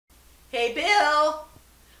Hey, Bill,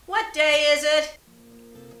 what day is it?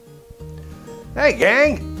 Hey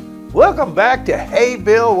gang, welcome back to Hey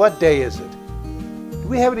Bill, what day is it? Do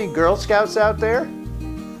we have any Girl Scouts out there?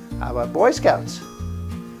 How about Boy Scouts?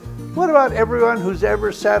 What about everyone who's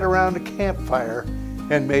ever sat around a campfire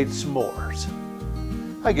and made s'mores?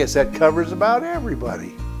 I guess that covers about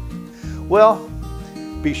everybody. Well,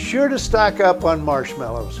 be sure to stock up on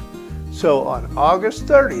marshmallows, so on August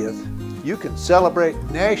 30th, you can celebrate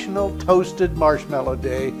National Toasted Marshmallow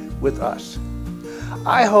Day with us.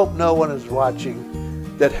 I hope no one is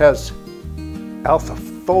watching that has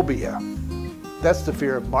alphophobia. That's the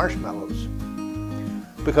fear of marshmallows.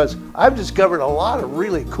 Because I've discovered a lot of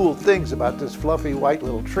really cool things about this fluffy white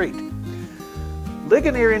little treat.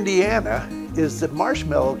 Ligonier, Indiana is the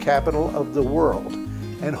marshmallow capital of the world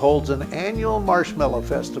and holds an annual marshmallow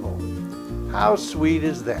festival. How sweet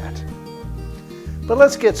is that? But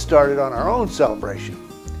let's get started on our own celebration.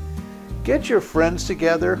 Get your friends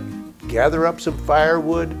together, gather up some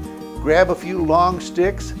firewood, grab a few long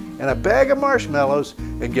sticks and a bag of marshmallows,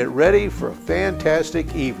 and get ready for a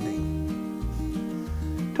fantastic evening.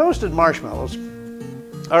 Toasted marshmallows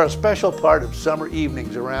are a special part of summer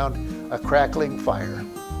evenings around a crackling fire.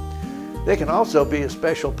 They can also be a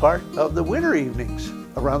special part of the winter evenings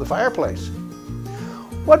around the fireplace.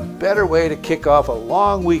 What better way to kick off a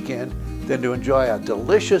long weekend than to enjoy a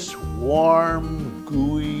delicious, warm,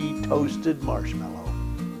 gooey, toasted marshmallow?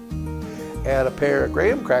 Add a pair of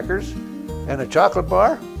graham crackers and a chocolate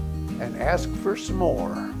bar and ask for some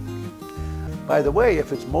more. By the way,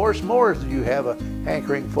 if it's more s'mores that you have a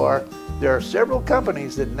hankering for, there are several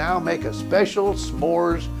companies that now make a special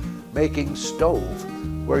s'mores making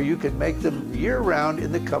stove where you can make them year-round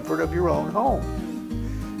in the comfort of your own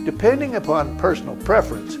home. Depending upon personal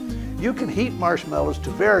preference, you can heat marshmallows to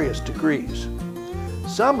various degrees.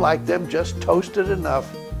 Some like them just toasted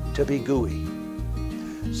enough to be gooey.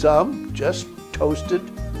 Some just toasted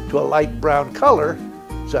to a light brown color,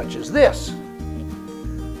 such as this.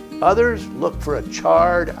 Others look for a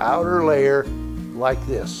charred outer layer like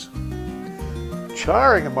this.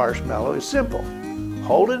 Charring a marshmallow is simple.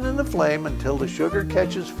 Hold it in the flame until the sugar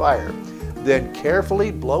catches fire, then carefully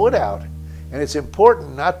blow it out. And it's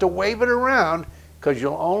important not to wave it around because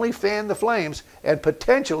you'll only fan the flames and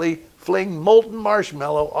potentially fling molten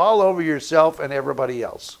marshmallow all over yourself and everybody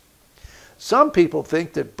else. Some people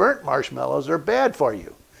think that burnt marshmallows are bad for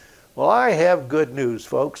you. Well, I have good news,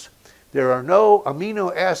 folks. There are no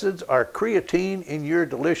amino acids or creatine in your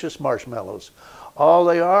delicious marshmallows. All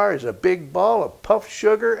they are is a big ball of puffed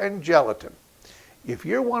sugar and gelatin. If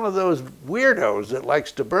you're one of those weirdos that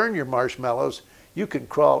likes to burn your marshmallows, you can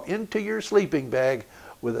crawl into your sleeping bag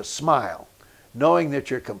with a smile, knowing that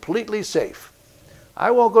you're completely safe.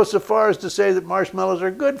 I won't go so far as to say that marshmallows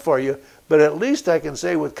are good for you, but at least I can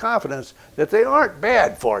say with confidence that they aren't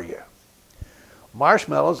bad for you.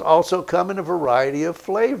 Marshmallows also come in a variety of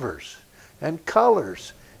flavors and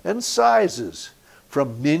colors and sizes,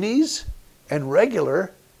 from minis and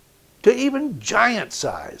regular to even giant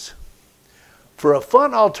size. For a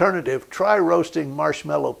fun alternative, try roasting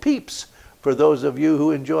marshmallow peeps for those of you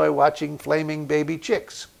who enjoy watching flaming baby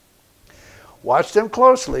chicks. Watch them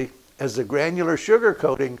closely, as the granular sugar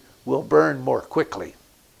coating will burn more quickly.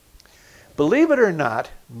 Believe it or not,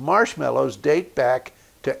 marshmallows date back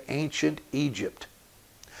to ancient Egypt.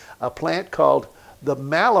 A plant called the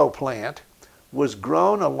mallow plant was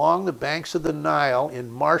grown along the banks of the Nile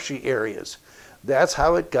in marshy areas. That's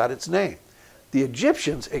how it got its name. The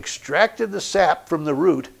Egyptians extracted the sap from the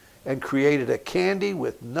root and created a candy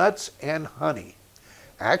with nuts and honey.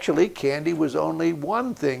 Actually, candy was only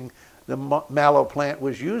one thing the mallow plant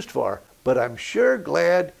was used for, but I'm sure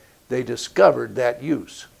glad they discovered that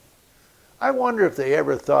use. I wonder if they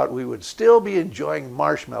ever thought we would still be enjoying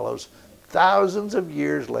marshmallows thousands of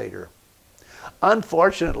years later.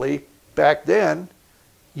 Unfortunately, back then,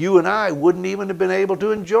 you and I wouldn't even have been able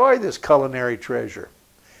to enjoy this culinary treasure.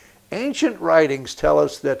 Ancient writings tell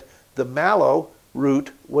us that the mallow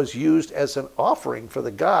root was used as an offering for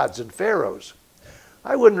the gods and pharaohs.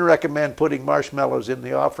 I wouldn't recommend putting marshmallows in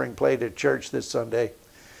the offering plate at church this Sunday.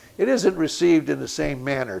 It isn't received in the same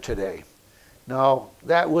manner today. No,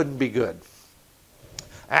 that wouldn't be good.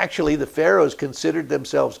 Actually, the pharaohs considered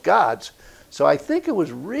themselves gods, so I think it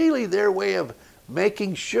was really their way of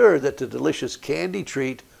making sure that the delicious candy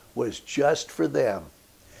treat was just for them.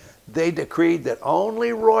 They decreed that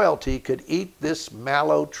only royalty could eat this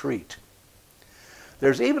mallow treat.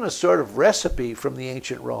 There's even a sort of recipe from the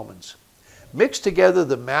ancient Romans. Mix together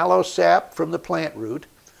the mallow sap from the plant root,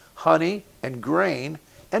 honey, and grain,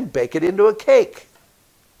 and bake it into a cake.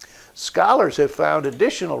 Scholars have found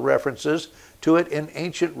additional references to it in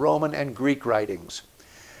ancient Roman and Greek writings.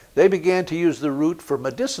 They began to use the root for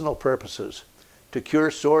medicinal purposes, to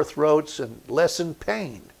cure sore throats and lessen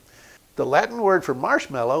pain. The Latin word for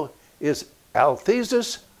marshmallow is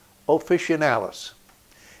Althezis officinalis.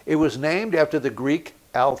 It was named after the Greek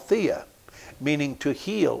althea, meaning to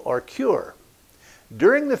heal or cure.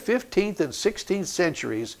 During the 15th and 16th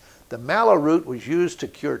centuries, the mallow root was used to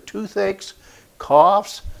cure toothaches,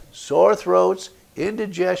 coughs, sore throats,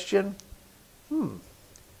 indigestion.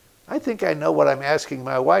 I think I know what I'm asking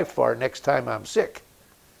my wife for next time I'm sick.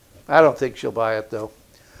 I don't think she'll buy it though.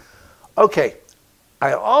 Okay,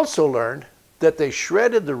 I also learned that they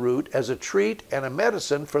shredded the root as a treat and a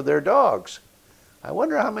medicine for their dogs. I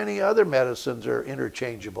wonder how many other medicines are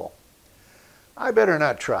interchangeable. I better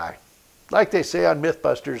not try. Like they say on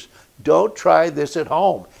Mythbusters, don't try this at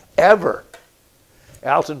home, ever.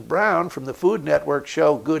 Alton Brown from the Food Network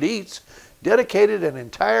show Good Eats dedicated an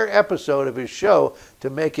entire episode of his show to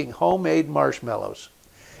making homemade marshmallows.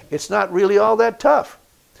 It's not really all that tough.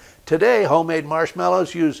 Today, homemade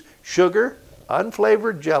marshmallows use sugar,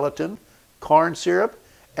 unflavored gelatin, corn syrup,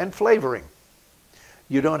 and flavoring.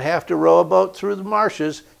 You don't have to row a boat through the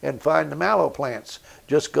marshes and find the mallow plants.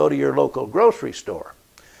 Just go to your local grocery store.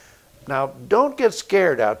 Now, don't get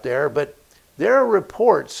scared out there, but there are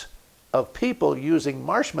reports of people using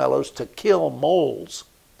marshmallows to kill moles.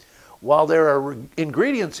 While there are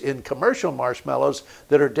ingredients in commercial marshmallows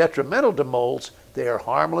that are detrimental to moles, they are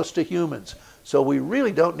harmless to humans, so we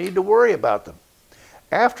really don't need to worry about them.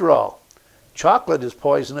 After all, chocolate is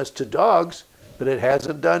poisonous to dogs, but it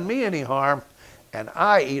hasn't done me any harm, and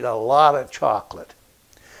I eat a lot of chocolate.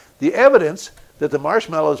 The evidence that the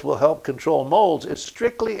marshmallows will help control moles is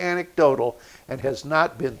strictly anecdotal and has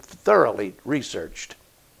not been thoroughly researched.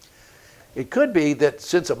 It could be that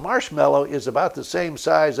since a marshmallow is about the same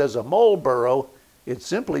size as a mole burrow, it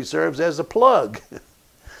simply serves as a plug.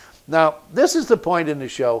 Now, this is the point in the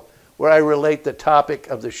show where I relate the topic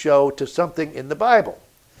of the show to something in the Bible.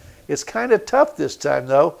 It's kind of tough this time,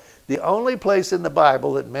 though. The only place in the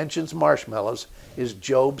Bible that mentions marshmallows is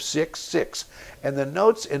Job 6:6, and the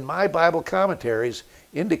notes in my Bible commentaries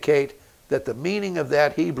indicate that the meaning of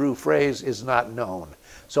that Hebrew phrase is not known.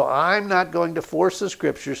 So I'm not going to force the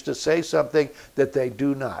scriptures to say something that they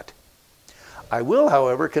do not. I will,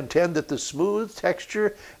 however, contend that the smooth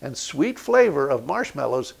texture and sweet flavor of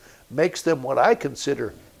marshmallows makes them what I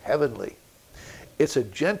consider heavenly. It's a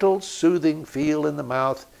gentle, soothing feel in the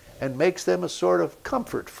mouth and makes them a sort of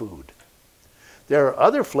comfort food. There are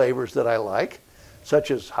other flavors that I like, such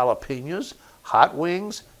as jalapenos, hot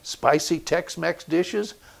wings, spicy Tex-Mex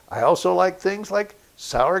dishes. I also like things like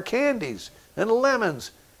sour candies and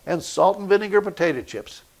lemons and salt and vinegar potato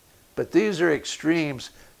chips. But these are extremes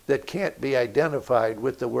that can't be identified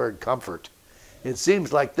with the word comfort. It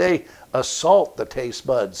seems like they assault the taste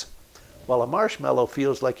buds, while a marshmallow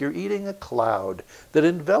feels like you're eating a cloud that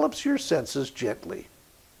envelops your senses gently.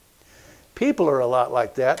 People are a lot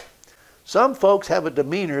like that. Some folks have a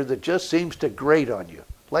demeanor that just seems to grate on you,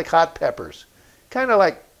 like hot peppers, kind of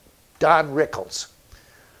like Don Rickles.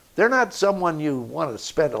 They're not someone you want to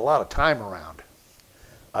spend a lot of time around.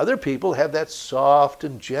 Other people have that soft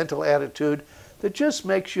and gentle attitude that just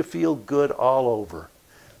makes you feel good all over,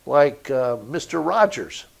 like Mr.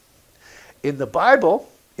 Rogers. In the Bible,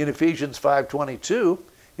 in Ephesians 5:22,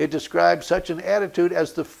 it describes such an attitude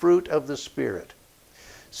as the fruit of the Spirit.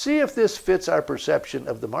 See if this fits our perception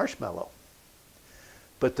of the marshmallow.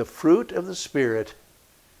 But the fruit of the Spirit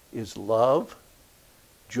is love,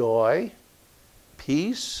 joy,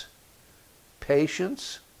 peace,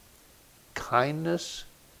 patience, kindness,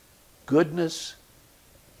 goodness,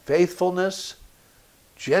 faithfulness,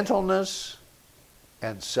 gentleness,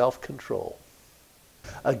 and self-control.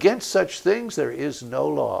 Against such things there is no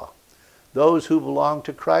law. Those who belong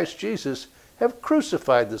to Christ Jesus have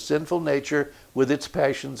crucified the sinful nature with its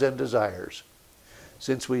passions and desires.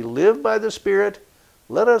 Since we live by the Spirit,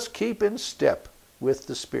 let us keep in step with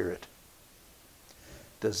the Spirit.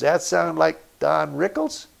 Does that sound like Don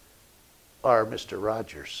Rickles or Mr.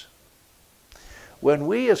 Rogers? When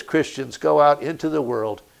we as Christians go out into the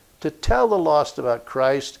world to tell the lost about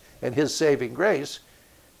Christ and His saving grace,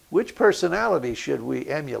 which personality should we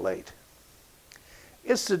emulate?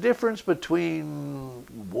 It's the difference between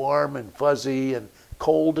warm and fuzzy and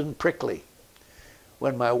cold and prickly.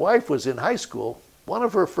 When my wife was in high school, one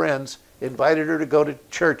of her friends invited her to go to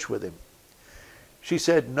church with him. She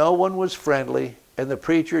said no one was friendly and the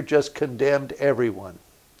preacher just condemned everyone.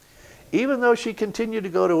 Even though she continued to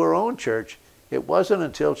go to her own church, it wasn't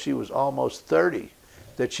until she was almost 30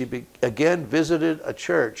 that she again visited a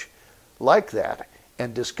church like that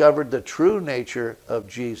and discovered the true nature of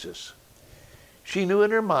Jesus. She knew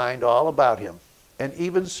in her mind all about him and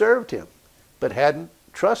even served him, but hadn't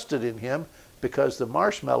trusted in him because the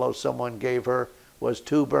marshmallow someone gave her was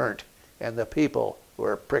too burnt and the people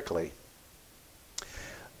were prickly.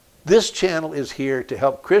 This channel is here to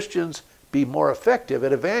help Christians be more effective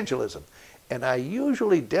at evangelism, and I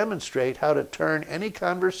usually demonstrate how to turn any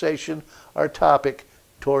conversation or topic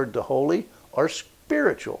toward the holy or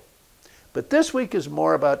spiritual. But this week is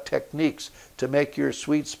more about techniques to make your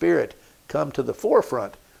sweet spirit come to the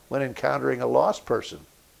forefront when encountering a lost person.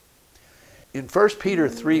 In 1 Peter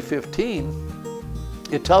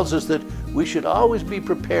 3:15, it tells us that we should always be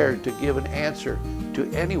prepared to give an answer to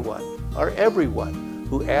anyone or everyone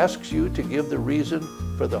who asks you to give the reason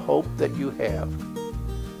for the hope that you have.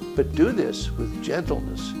 But do this with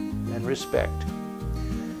gentleness and respect.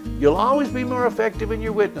 You'll always be more effective in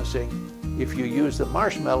your witnessing if you use the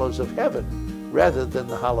marshmallows of heaven rather than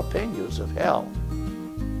the jalapenos of hell.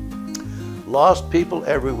 Lost people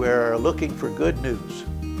everywhere are looking for good news,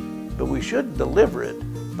 but we shouldn't deliver it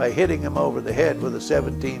by hitting them over the head with a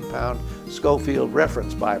 17-pound Schofield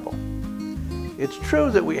Reference Bible. It's true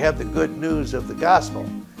that we have the good news of the gospel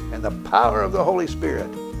and the power of the Holy Spirit,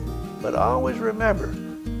 but always remember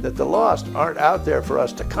that the lost aren't out there for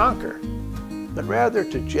us to conquer, but rather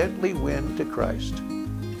to gently win to Christ.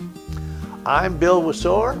 I'm Bill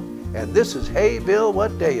Wasore, and this is Hey Bill,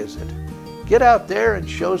 What Day Is It? Get out there and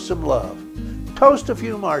show some love. Toast a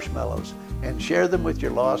few marshmallows and share them with your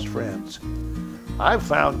lost friends. I've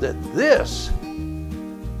found that this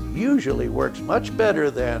usually works much better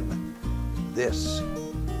than this.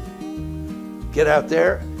 Get out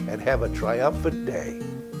there and have a triumphant day.